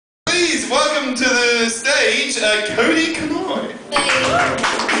welcome to the stage, Cody Konior.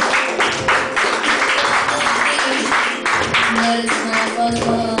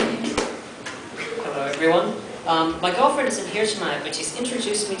 Hello everyone. My girlfriend isn't here tonight, but she's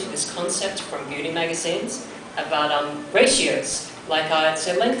introduced me to this concept from beauty magazines about ratios, like it's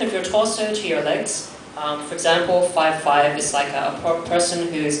the length of your torso to your legs. For example, 5'5" is like a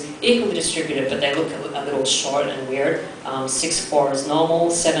person who's equally distributed, but they look a little short and weird. 6'4" is normal,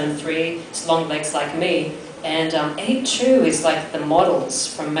 7'3" is long legs like me, and 8'2" is like the models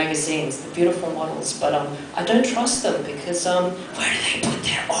from magazines, the beautiful models. But I don't trust them because where do they put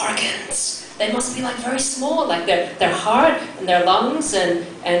their organs? They must be like very small, like their heart and their lungs and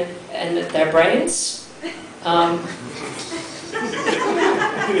their brains.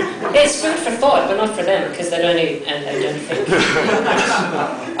 It's food for thought, but not for them, because they don't eat and they don't think.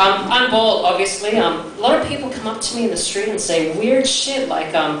 I'm bald, obviously. A lot of people come up to me in the street and say weird shit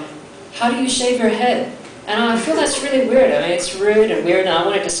like, how do you shave your head? And I feel that's really weird. I mean, it's rude and weird, and I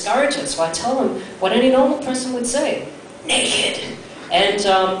want to discourage it, so I tell them what any normal person would say. Naked. And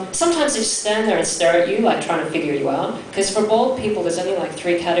sometimes they just stand there and stare at you, like trying to figure you out. Because for bald people, there's only like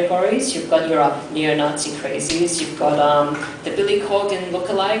 3 categories. You've got your neo-Nazi crazies, you've got the Billy Corgan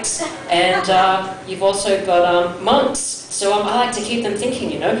lookalikes, and you've also got monks. So I like to keep them thinking,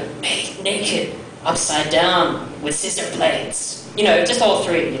 you know, naked, upside down, with scissor blades. You know, just all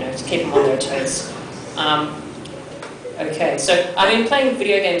 3, you know, to keep them on their toes. Okay, so I've been playing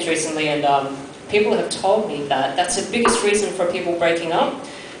video games recently, and people have told me that that's the biggest reason for people breaking up.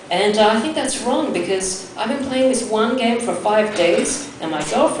 And I think that's wrong, because I've been playing this one game for 5 days, and my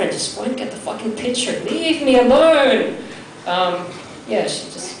girlfriend just won't get the fucking picture. Leave me alone! Yeah, she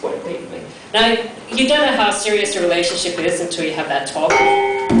just won't leave me. Now, you don't know how serious a relationship is until you have that talk.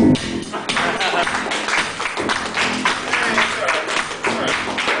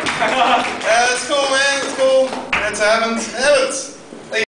 It's cool, man, it's cool. It happens.